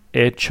con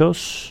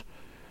hechos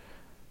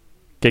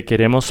que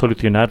queremos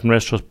solucionar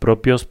nuestros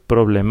propios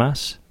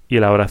problemas y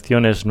la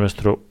oración es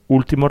nuestro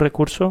último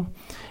recurso?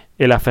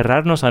 El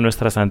aferrarnos a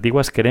nuestras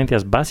antiguas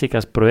creencias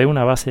básicas provee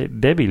una base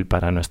débil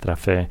para nuestra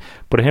fe.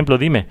 Por ejemplo,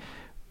 dime,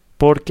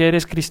 ¿por qué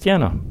eres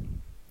cristiano?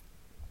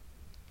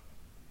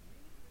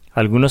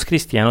 Algunos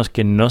cristianos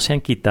que no se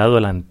han quitado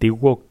el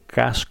antiguo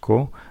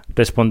casco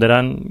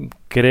responderán,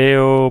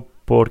 creo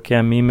porque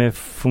a mí me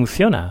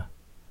funciona.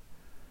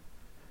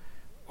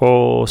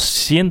 O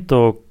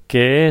siento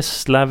que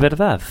es la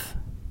verdad.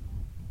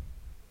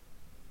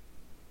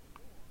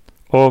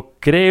 O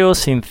creo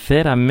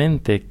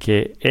sinceramente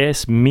que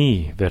es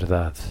mi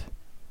verdad.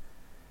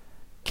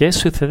 ¿Qué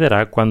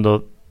sucederá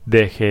cuando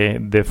deje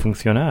de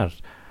funcionar?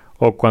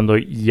 O cuando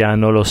ya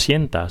no lo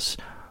sientas?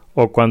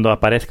 O cuando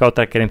aparezca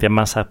otra creencia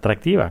más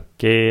atractiva.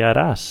 ¿Qué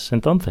harás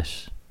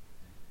entonces?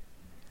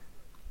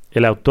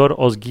 El autor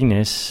Os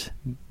Guinness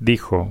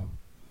dijo,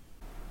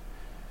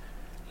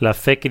 la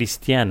fe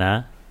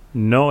cristiana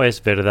no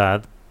es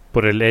verdad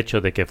por el hecho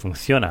de que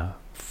funciona.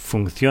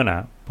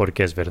 Funciona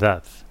porque es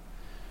verdad.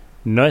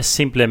 no es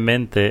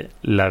simplemente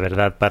la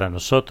verdad para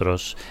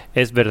nosotros,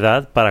 es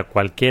verdad para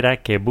cualquiera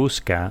que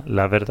busca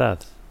la verdad.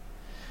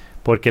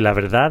 Porque la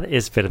verdad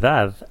es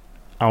verdad,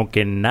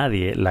 aunque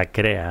nadie la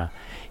crea,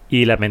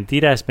 y la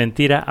mentira es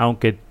mentira,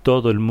 aunque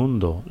todo el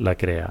mundo la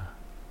crea.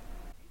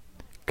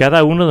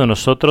 Cada uno de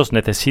nosotros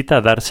necesita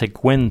darse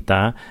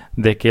cuenta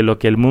de que lo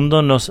que el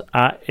mundo nos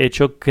ha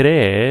hecho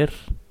creer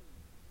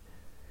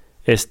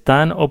es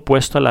tan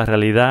opuesto a la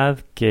realidad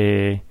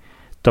que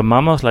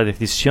tomamos la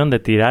decisión de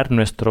tirar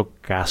nuestro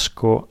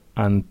casco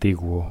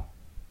antiguo.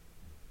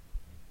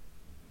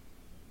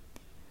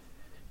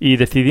 Y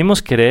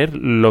decidimos creer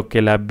lo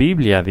que la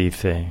Biblia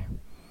dice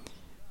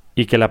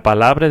y que la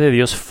palabra de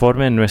Dios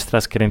forme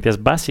nuestras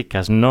creencias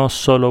básicas, no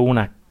solo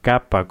una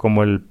capa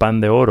como el pan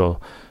de oro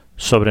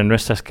sobre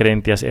nuestras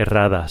creencias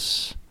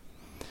erradas.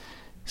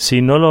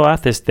 Si no lo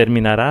haces,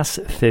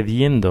 terminarás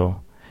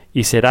cediendo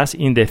y serás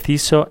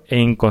indeciso e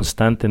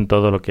inconstante en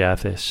todo lo que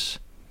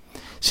haces.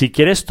 Si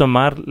quieres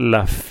tomar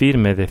la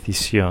firme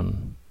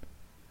decisión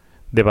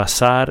de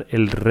basar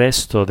el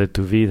resto de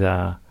tu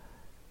vida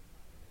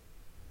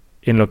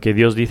en lo que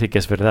Dios dice que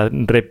es verdad,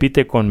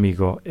 repite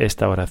conmigo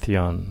esta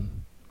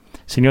oración.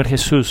 Señor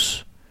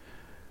Jesús,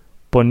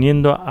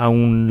 poniendo a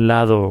un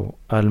lado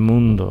al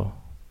mundo,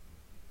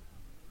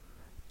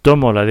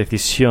 tomo la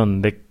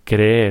decisión de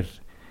creer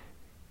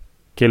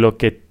que lo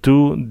que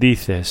tú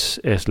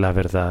dices es la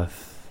verdad.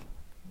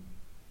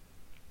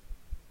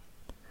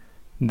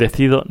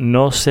 Decido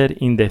no ser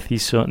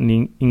indeciso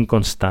ni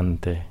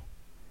inconstante,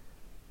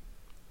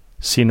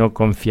 sino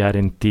confiar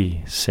en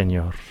ti,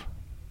 Señor,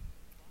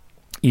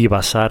 y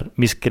basar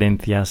mis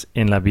creencias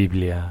en la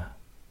Biblia.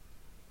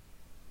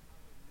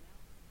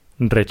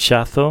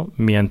 Rechazo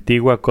mi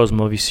antigua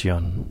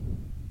cosmovisión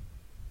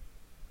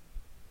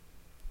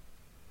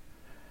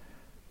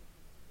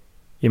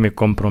y me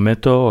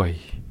comprometo hoy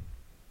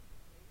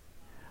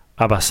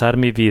a basar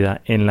mi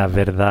vida en la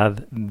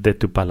verdad de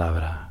tu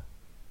palabra.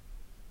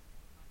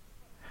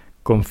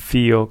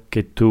 Confío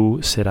que tú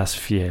serás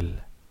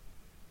fiel.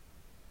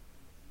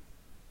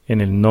 En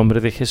el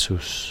nombre de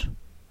Jesús.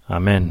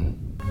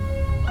 Amén.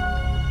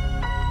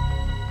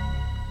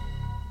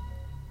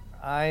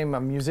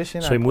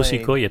 Soy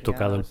músico y he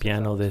tocado el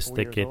piano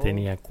desde que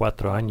tenía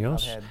 4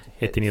 años.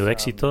 He tenido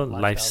éxito.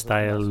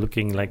 Lifestyle,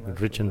 Looking Like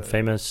Rich and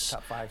Famous,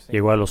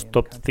 llegó a los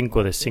top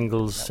 5 de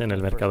singles en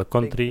el mercado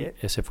country.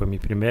 Ese fue mi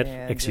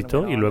primer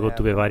éxito. Y luego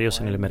tuve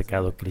varios en el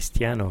mercado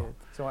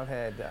cristiano.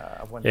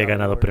 He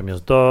ganado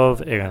premios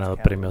Dove, he ganado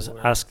premios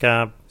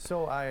ASCAP.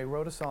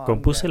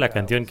 Compuse la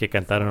canción que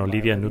cantaron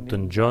Olivia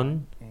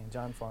Newton-John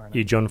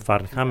y John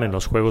Farnham en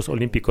los Juegos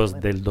Olímpicos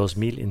del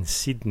 2000 en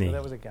Sydney.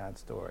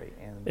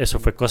 Eso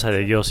fue cosa de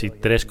Dios y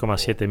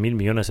 3,7 mil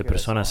millones de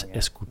personas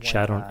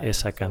escucharon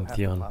esa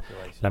canción,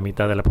 la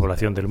mitad de la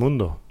población del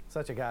mundo.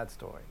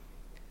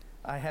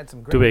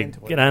 Tuve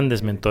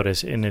grandes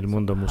mentores en el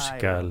mundo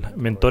musical,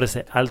 mentores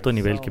de alto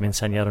nivel que me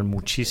enseñaron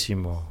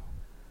muchísimo.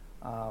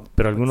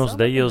 Pero algunos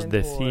de ellos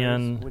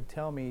decían,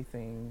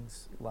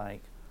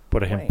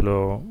 por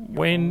ejemplo,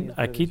 Wayne,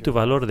 aquí tu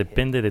valor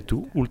depende de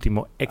tu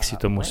último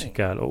éxito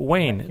musical. O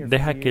Wayne,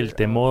 deja que el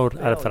temor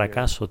al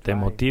fracaso te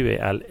motive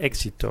al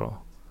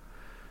éxito.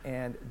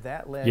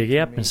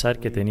 Llegué a pensar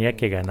que tenía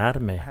que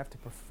ganarme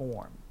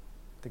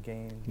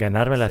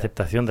la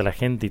aceptación de la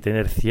gente y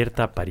tener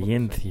cierta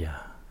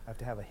apariencia.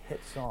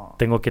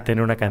 Tengo que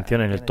tener una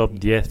canción en el top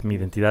 10, mi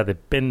identidad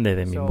depende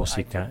de mi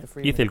música.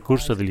 Hice el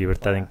curso de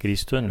Libertad en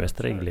Cristo en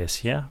nuestra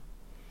iglesia.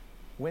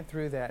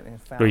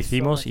 Lo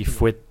hicimos y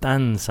fue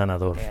tan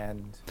sanador.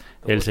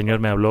 El Señor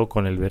me habló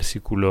con el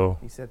versículo: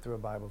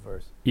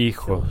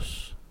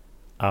 hijos,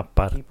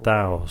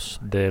 apartaos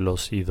de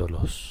los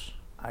ídolos.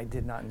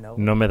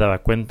 No me daba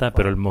cuenta,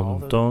 pero el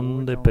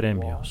montón de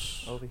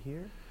premios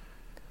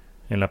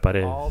en la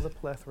pared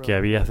que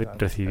había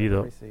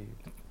recibido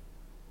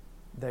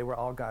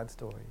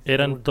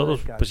eran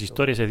todos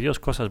historias de Dios,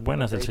 cosas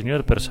buenas del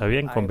Señor, pero se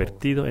habían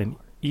convertido en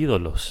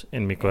ídolos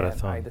en mi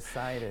corazón.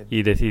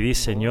 Y decidí,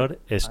 Señor,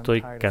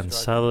 estoy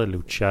cansado de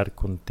luchar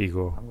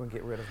contigo.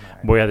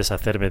 Voy a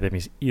deshacerme de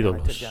mis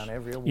ídolos.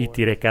 Y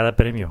tiré cada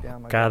premio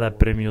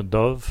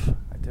Dove,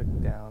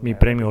 mi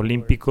premio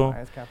olímpico,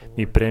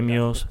 mis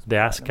premios de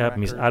ASCAP,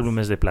 mis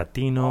álbumes de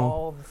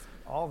platino,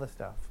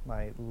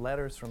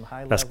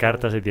 las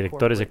cartas de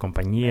directores de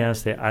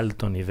compañías de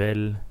alto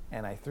nivel,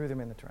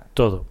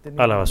 todo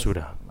a la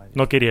basura.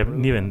 No quería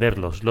ni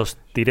venderlos, los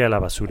tiré a la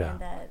basura.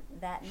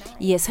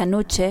 Y esa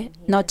noche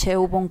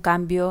hubo un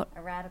cambio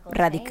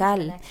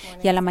radical.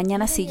 Y a la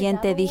mañana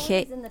siguiente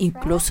dije,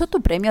 ¿incluso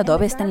tu premio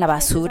Dove está en la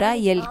basura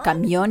y el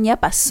camión ya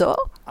pasó?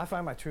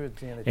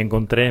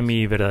 Encontré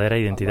mi verdadera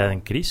identidad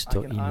en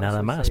Cristo y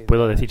nada más.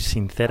 Puedo decir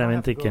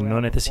sinceramente que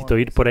no necesito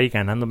ir por ahí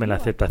ganándome la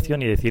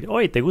aceptación y decir,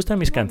 oye, ¿te gustan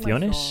mis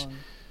canciones?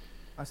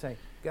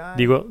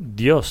 Digo,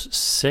 Dios,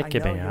 sé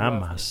que me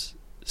amas.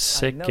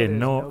 Sé que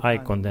no hay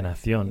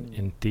condenación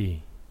en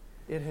ti.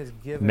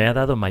 Me ha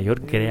dado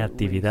mayor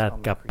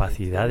creatividad,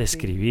 capacidad de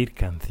escribir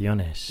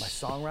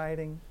canciones,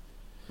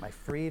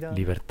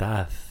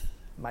 libertad,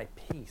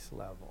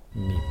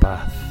 mi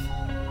paz.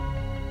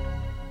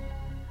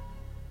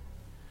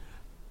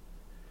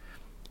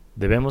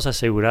 Debemos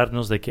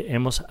asegurarnos de que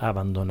hemos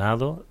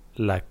abandonado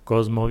la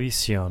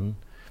cosmovisión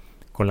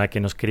con la que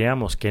nos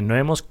criamos, que no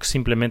hemos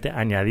simplemente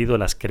añadido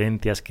las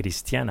creencias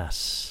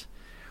cristianas,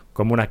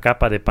 como una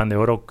capa de pan de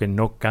oro que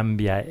no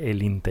cambia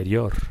el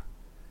interior.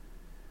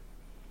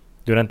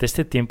 Durante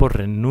este tiempo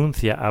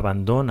renuncia,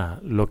 abandona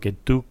lo que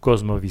tu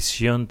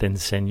cosmovisión te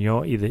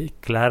enseñó y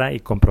declara y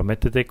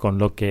comprométete con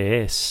lo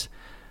que es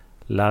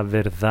la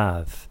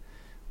verdad,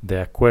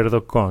 de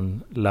acuerdo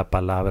con la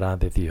palabra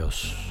de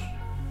Dios.